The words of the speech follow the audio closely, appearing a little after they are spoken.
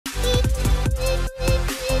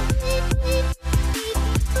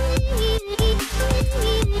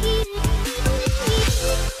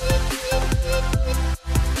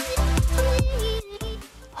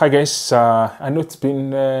Hi guys, I know it's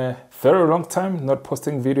been a very long time not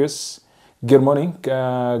posting videos. Good morning,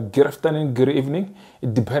 good afternoon, good evening,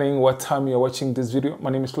 depending what time you're watching this video. My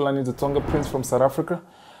name is Hlulani, the Tsonga Prince from South Africa.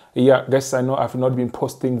 Yeah, guys, I know I've not been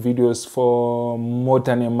posting videos for more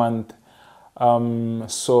than a month.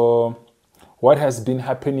 So what has been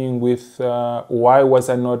happening with, why was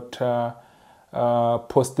I not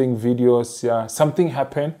posting videos? Yeah, something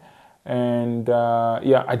happened. And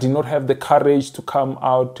yeah, I did not have the courage to come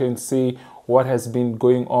out and say what has been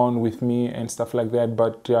going on with me and stuff like that.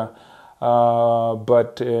 But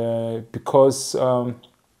because the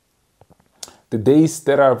days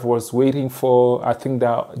that I was waiting for, I think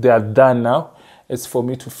that they are done now. It's for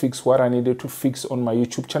me to fix what I needed to fix on my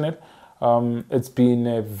YouTube channel. It's been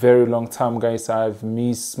a very long time, guys. I've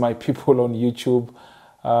missed my people on YouTube.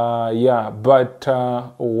 Yeah, but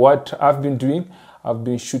what I've been doing, I've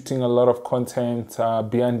been shooting a lot of content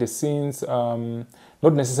behind the scenes,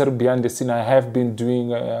 not necessarily behind the scene. I have been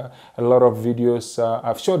doing a lot of videos.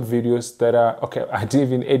 I've shot videos that are, okay, I didn't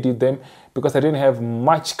even edit them because I didn't have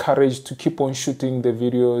much courage to keep on shooting the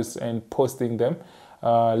videos and posting them.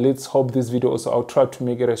 Let's hope this video also, I'll try to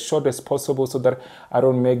make it as short as possible so that I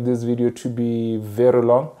don't make this video to be very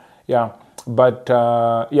long. Yeah, but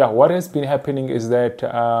yeah, what has been happening is that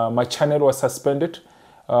my channel was suspended.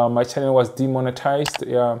 My channel was demonetized.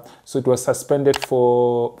 Yeah, so it was suspended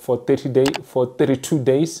for 32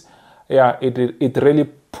 days. Yeah, it really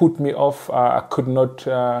put me off. I could not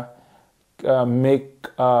make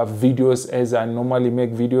videos as I normally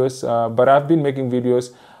make videos. But I've been making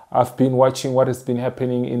videos. I've been watching what has been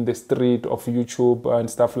happening in the street of YouTube and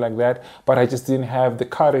stuff like that. But I just didn't have the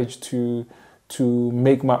courage to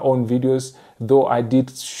make my own videos, though I did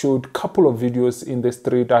shoot a couple of videos in the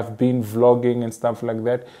street. I've been vlogging and stuff like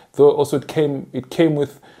that, though also it came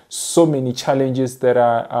with so many challenges that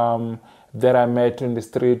I met in the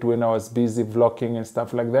street when I was busy vlogging and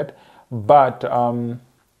stuff like that. But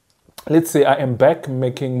let's say I am back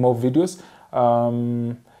making more videos.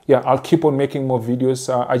 Yeah, I'll keep on making more videos.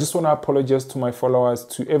 I just want to apologize to my followers,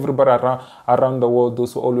 to everybody around the world,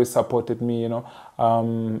 those who always supported me. You know,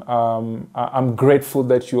 I'm grateful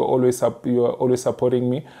that you're always supporting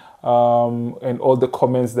me, and all the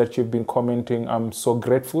comments that you've been commenting. I'm so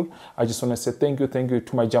grateful. I just want to say thank you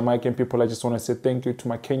to my Jamaican people. I just want to say thank you to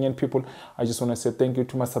my Kenyan people. I just want to say thank you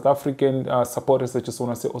to my South African supporters. I just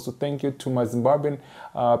want to say also thank you to my Zimbabwean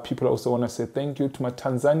people. I also want to say thank you to my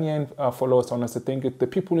Tanzanian followers. I want to say thank you to the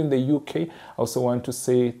people in the UK. I also want to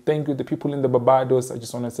say thank you to the people in the Barbados. I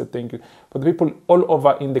just want to say thank you for the people all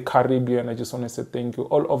over in the Caribbean. I just want to say thank you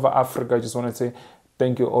all over Africa. I just want to say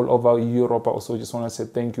thank you all over Europe. I also just want to say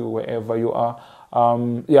thank you wherever you are.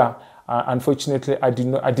 Yeah, unfortunately, I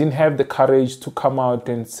didn't have the courage to come out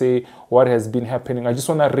and say what has been happening. I just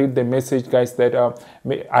want to read the message, guys, that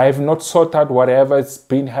I have not sorted out whatever has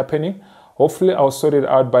been happening. Hopefully, I'll sort it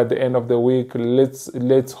out by the end of the week.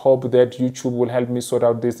 Let's hope that YouTube will help me sort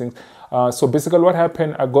out these things. So basically, what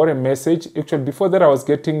happened? I got a message. Actually, before that, I was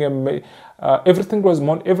getting everything was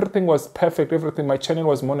perfect. Everything. My channel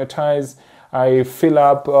was monetized. I fill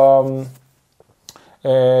up. You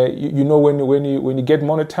know, when you get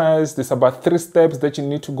monetized, there's about 3 steps that you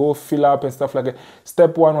need to go fill up and stuff like that.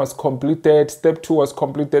 Step 1 was completed. Step 2 was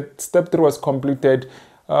completed. Step 3 was completed.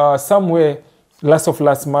 Somewhere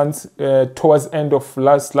last month, towards end of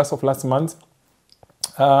last month,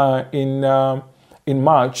 in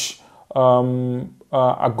March,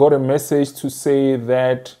 I got a message to say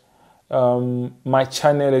that my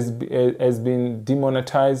channel has been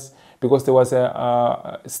demonetized because there was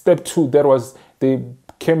a step 2. They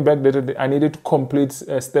came back that I needed to complete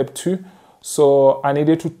step 2, so I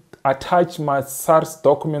needed to attach my SARS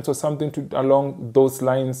documents or something along those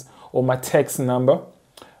lines, or my tax number.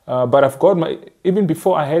 But I've got even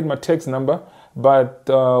before I had my tax number, but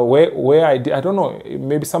where I don't know,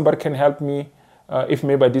 maybe somebody can help me if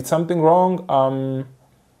maybe I did something wrong.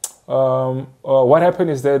 What happened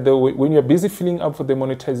is that when you're busy filling up for the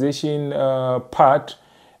monetization part,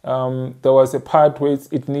 there was a part where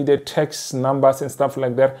it needed tax numbers and stuff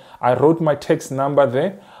like that. I wrote my tax number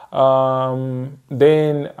there.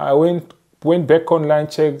 Then I went back online,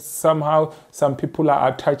 checked. Somehow some people are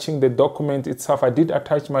attaching the document itself. I did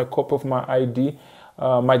attach my copy of my ID,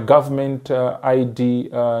 my government ID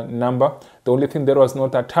number. The only thing that was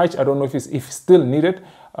not attached, I don't know if it's still needed.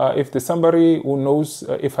 If there's somebody who knows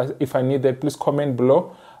if I need that, please comment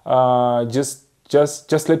below. Just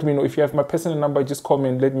let me know. If you have my personal number, just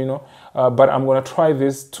comment, let me know. But I'm gonna try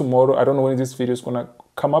this tomorrow. I don't know when this video is gonna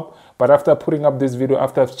come up. But after putting up this video,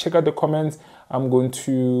 after I've checked out the comments, I'm going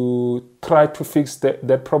to try to fix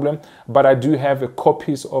that problem. But I do have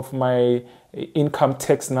copies of my income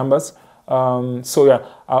tax numbers. So yeah,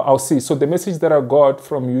 I'll see. So the message that I got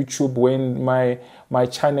from YouTube when my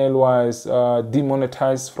channel was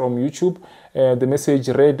demonetized from YouTube, the message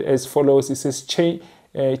read as follows. It says,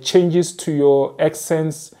 changes to your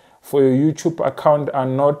AdSense for your YouTube account are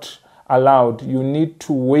not allowed. You need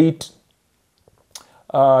to wait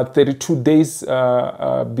 32 days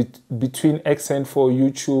between AdSense for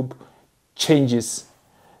YouTube changes.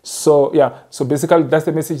 So yeah, so basically that's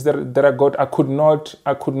the message that I got. I could not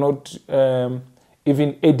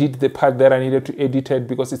even edit the part that I needed to edit it,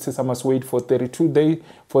 because it says I must wait for 32 days.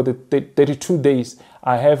 For the 32 days,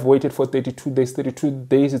 I have waited for 32 days. 32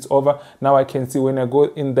 days, it's over. Now I can see when I go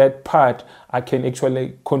in that part, I can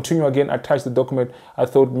actually continue again, attach the document. I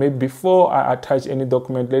thought maybe before I attach any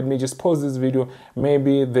document, let me just pause this video.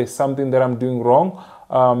 Maybe there's something that I'm doing wrong.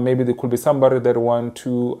 Maybe there could be somebody that want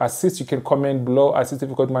to assist. You can comment below, assist if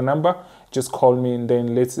you got my number. Just call me, and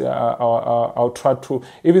then let's. I'll try to.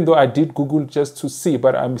 Even though I did Google just to see,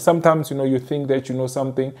 but sometimes you think that you know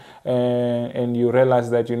something, and you realize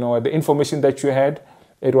that the information that you had,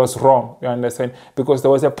 it was wrong. You understand? Because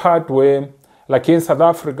there was a part where, like in South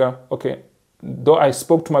Africa, okay, though I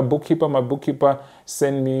spoke to my bookkeeper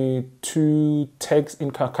sent me 2 texts.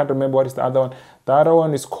 I can't remember what is the other one. The other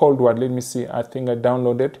one is called what? Let me see. I think I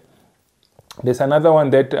downloaded. There's another one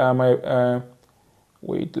that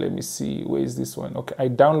wait, let me see. Where is this one? Okay, I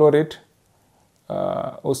downloaded.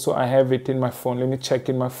 Also, I have it in my phone. Let me check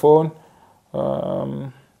in my phone.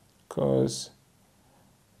 Because,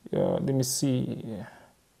 let me see.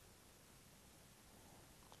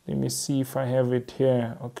 Let me see if I have it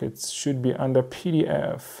here. Okay, it should be under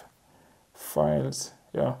PDF files.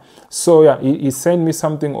 Yeah. So yeah, he sent me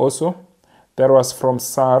something also. That was from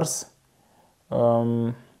SARS.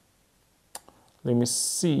 Let me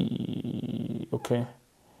see. Okay.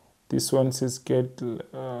 This one says get,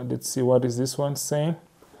 let's see, what is this one saying?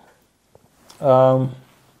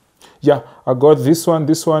 Yeah, I got this one.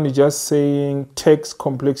 This one is just saying tax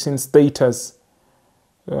completion status.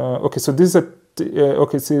 Okay, so this is a,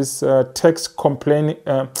 okay, it says tax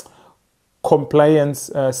compliance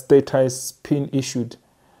status PIN issued.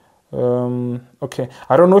 Okay,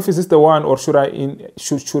 I don't know if this is the one, or should I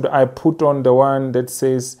put on the one that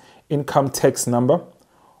says income tax number,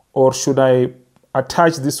 or should I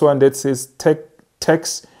attach this one that says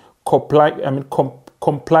tax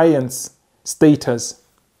compliance status?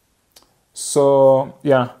 So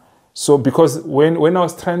yeah, so because when I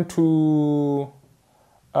was trying to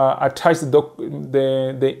attach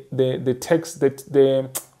the tax, that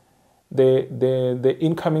the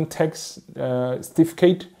incoming tax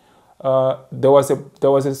certificate, there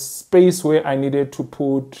was a space where I needed to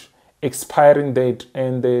put expiring date,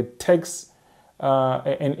 and the tax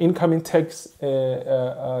an incoming tax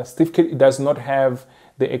certificate, it does not have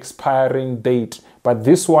the expiring date, but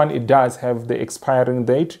this one, it does have the expiring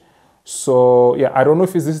date. So yeah, I don't know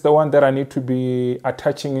if this is the one that I need to be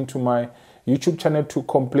attaching into my YouTube channel to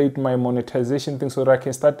complete my monetization thing, so that I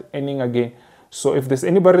can start earning again. So if there's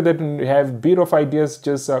anybody that have bit of ideas,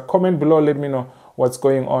 just comment below, let me know what's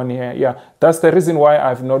going on here. Yeah, that's the reason why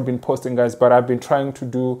I've not been posting, guys, but I've been trying to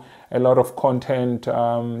do a lot of content.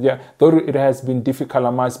 Yeah, though it has been difficult, I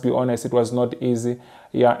must be honest, it was not easy.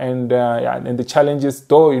 Yeah, and the challenges,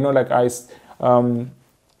 though, like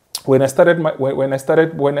when I started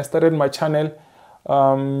my channel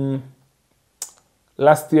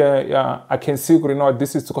last year, I can see,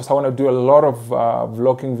 this is because I want to do a lot of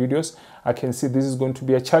vlogging videos. I can see this is going to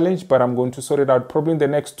be a challenge, but I'm going to sort it out probably in the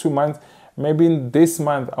next 2 months. Maybe in this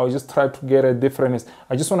month, I'll just try to get a different.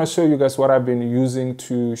 I just want to show you guys what I've been using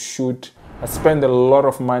to shoot. I spend a lot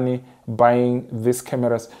of money buying these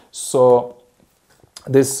cameras. So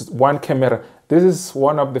this one camera, this is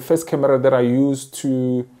one of the first camera that I use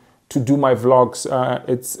to do my vlogs.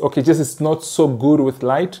 It's okay, just it's not so good with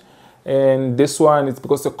light. And this one, it's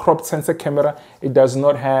because the crop sensor camera, it does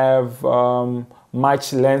not have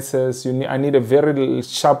much lenses. I need a very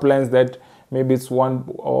sharp lens that maybe it's one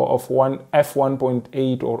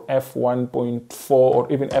f1.8 or f1.4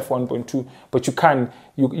 or even f1.2. But you can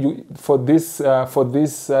for this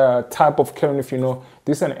type of camera, if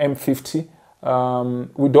this is an M50.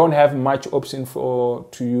 We don't have much option to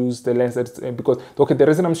use the lens because the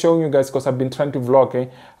reason I'm showing you guys, because I've been trying to vlog.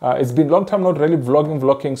 It's been a long time not really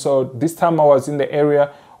vlogging. So this time I was in the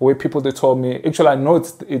area where people, they told me, actually I know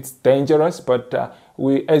it's dangerous, but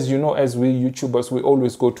as you know, as we YouTubers, we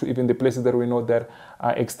always go to even the places that we know that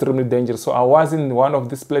are extremely dangerous. So I was in one of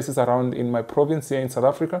these places around in my province here in South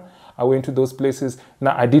Africa. I went to those places.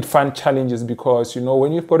 Now I did find challenges because, you know,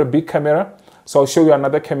 when you've got a big camera, so I'll show you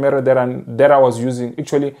another camera that I was using.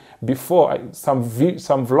 Actually, before some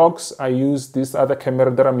vlogs, I used this other camera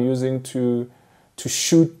that I'm using to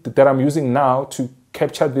shoot, that I'm using now to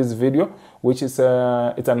capture this video, which is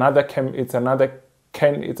it's another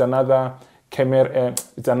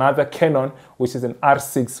Canon, which is an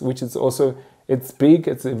R6, which is also, it's big,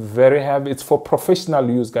 it's very heavy, it's for professional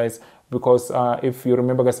use, guys. Because if you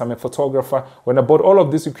remember, guys, I'm a photographer. When I bought all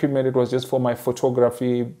of this equipment, it was just for my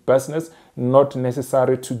photography business, not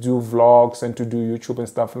necessary to do vlogs and to do YouTube and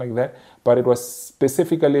stuff like that. But it was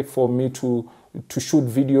specifically for me to shoot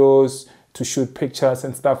videos, to shoot pictures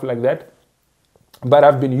and stuff like that. But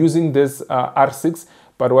I've been using this R6,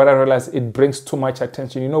 but what I realized, it brings too much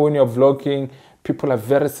attention. You know, when you're vlogging, people are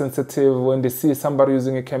very sensitive when they see somebody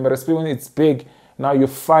using a camera, especially when it's big. Now you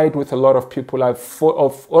fight with a lot of people. I've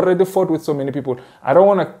already fought with so many people. I don't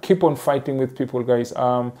want to keep on fighting with people, guys.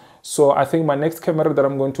 So I think my next camera that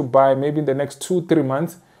I'm going to buy, maybe in the next 2-3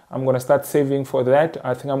 months, I'm going to start saving for that.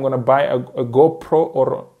 I think I'm going to buy a GoPro,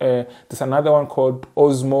 or there's another one called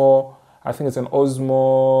Osmo. I think it's an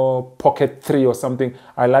Osmo Pocket 3 or something.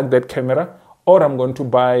 I like that camera. Or I'm going to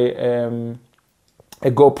buy a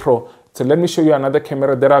GoPro. So let me show you another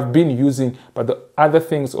camera that I've been using. But the other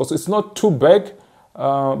things also, it's not too big,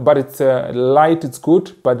 but it's light, it's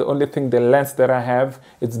good. But the only thing, the lens that I have,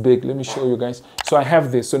 it's big. Let me show you guys. So I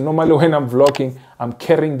have this. So normally when I'm vlogging, I'm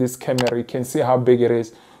carrying this camera. You can see how big it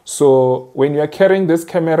is. So when you're carrying this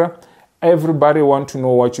camera, everybody wants to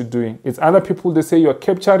know what you're doing. It's other people, they say you're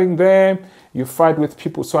capturing them, you fight with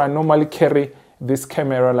people. So I normally carry this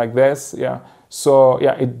camera like this, yeah. So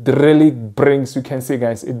yeah, it really brings, you can see,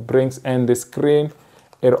 guys, it brings, and the screen,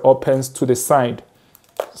 it opens to the side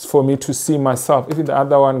for me to see myself. Even the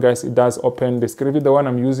other one, guys, it does open the screen. Even the one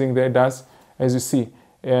I'm using there does, as you see.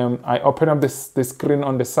 I open up the screen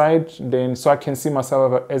on the side, then so I can see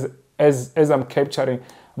myself as I'm capturing.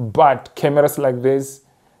 But cameras like this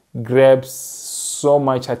grabs so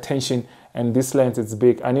much attention, and this lens is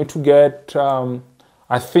big. I need to get,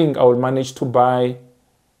 I think I will manage to buy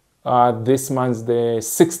this month's the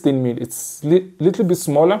 16mm. It's little bit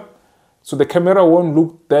smaller, so the camera won't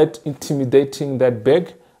look that intimidating, that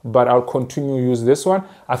big, but I'll continue to use this one.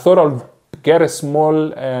 I thought I'll get a small,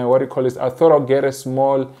 what do you call this? I thought I'll get a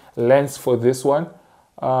small lens for this one,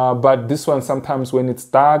 but this one, sometimes when it's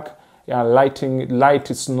dark, yeah, light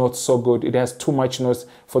is not so good. It has too much noise.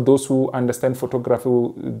 For those who understand photography,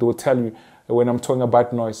 they will tell you when I'm talking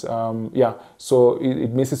about noise. Yeah, so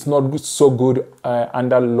it means it's not so good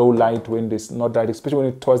under low light when there's not that, especially when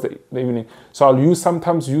it's towards the evening. So I'll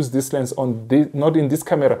sometimes use this lens on this, not in this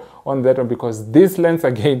camera, on that one, because this lens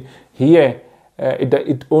again here,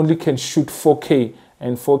 it only can shoot 4K,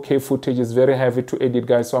 and 4K footage is very heavy to edit,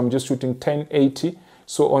 guys. So I'm just shooting 1080.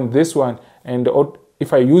 So on this one, and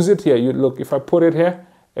if I use it here, you look, if I put it here,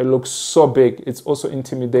 it looks so big. It's also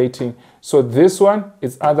intimidating. So this one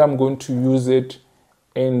is either I'm going to use it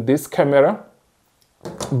in this camera,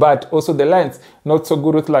 but also the lens, not so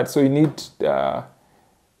good with light. So you need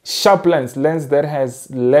sharp lens that has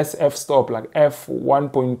less f-stop, like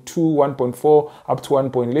f1.2, 1.4, up to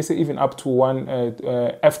 1. Let's say even up to 1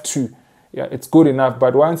 f2. Yeah, it's good enough.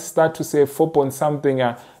 But once you start to say 4 point something,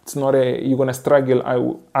 it's not you're gonna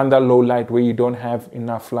struggle under low light where you don't have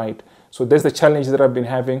enough light. So that's the challenge that I've been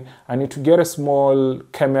having. I need to get a small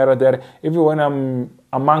camera that even when I'm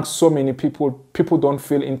amongst so many people, people don't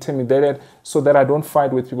feel intimidated, so that I don't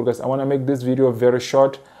fight with people, because I want to make this video very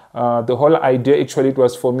short. The whole idea actually, it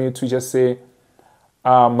was for me to just say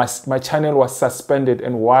my channel was suspended,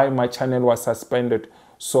 and why my channel was suspended.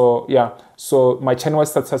 So yeah, so my channel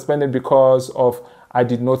was suspended because of I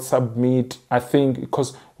did not submit, I think,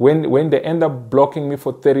 because when they end up blocking me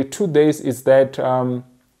for 32 days, is that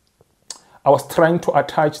I was trying to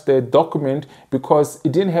attach the document because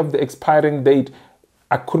it didn't have the expiring date.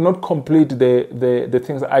 I could not complete the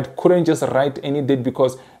things. I couldn't just write any date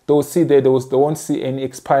because they will see that they won't see any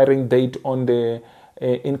expiring date on the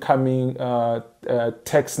incoming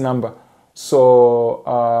text number.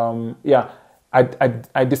 So yeah,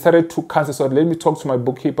 I decided to cancel. So let me talk to my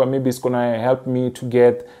bookkeeper. Maybe it's gonna help me to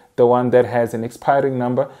get the one that has an expiring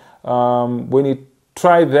number. When you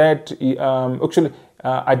try that, actually.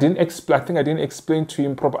 I think I didn't explain to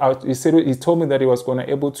him properly. He told me that he was gonna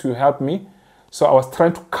able to help me. So I was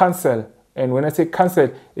trying to cancel, and when I say cancel,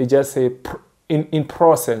 it just say in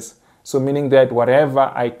process. So meaning that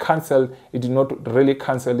whatever I canceled, it did not really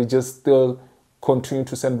cancel. It just still continue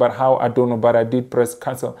to send, but how, I don't know, but I did press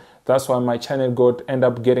cancel. That's why my channel end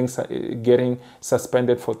up getting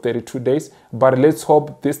suspended for 32 days. But let's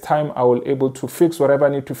hope this time I will able to fix whatever I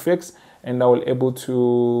need to fix, and I will able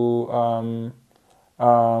to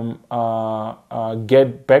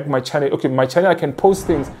get back my channel. Okay, my channel, I can post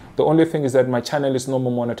things. The only thing is that my channel is no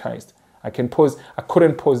more monetized. I couldn't post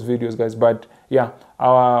videos, guys, but yeah,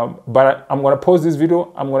 but I'm gonna post this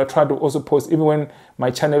video. I'm gonna try to also post even when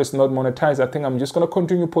my channel is not monetized. I think I'm just gonna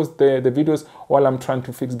continue post the videos while I'm trying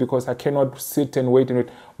to fix, because I cannot sit and wait and wait.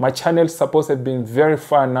 My channel is supposed to have been very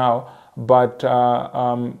far now, but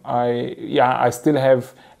I still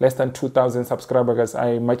have less than 2,000 subscribers.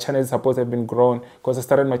 My channel is supposed to have been grown, because I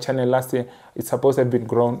started my channel last year. It's supposed to have been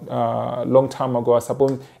grown a long time ago. I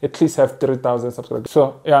suppose at least have 3,000 subscribers.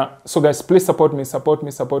 So yeah, so guys, please support me.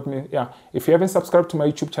 Yeah, if you haven't subscribed to my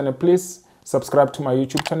YouTube channel, please subscribe to my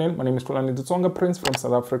YouTube channel. My name is Hlulani, the Tsonga Prince from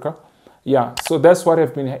South Africa. Yeah, so that's what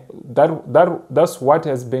that's what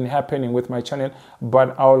has been happening with my channel.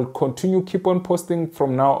 But I'll continue, keep on posting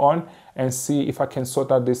from now on, and see if I can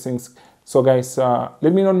sort out these things. So guys,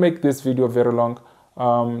 let me not make this video very long.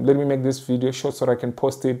 Let me make this video short so I can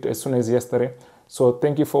post it as soon as yesterday. So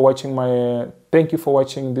thank you for watching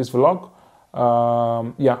this vlog.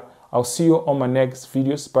 Yeah, I'll see you on my next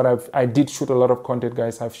videos. But I did shoot a lot of content,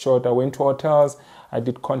 guys. I went to hotels. I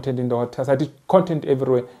did content in the hotels. I did content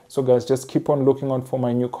everywhere. So guys, just keep on looking on for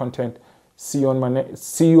my new content. See you on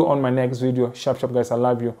my next video. Sharp, guys. I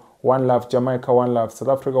love you. One love. Jamaica, one love. South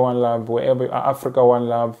Africa, one love. Wherever, Africa, one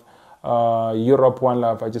love. Europe, one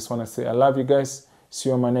love. I just want to say I love you guys. See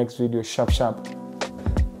you on my next video. Sharp.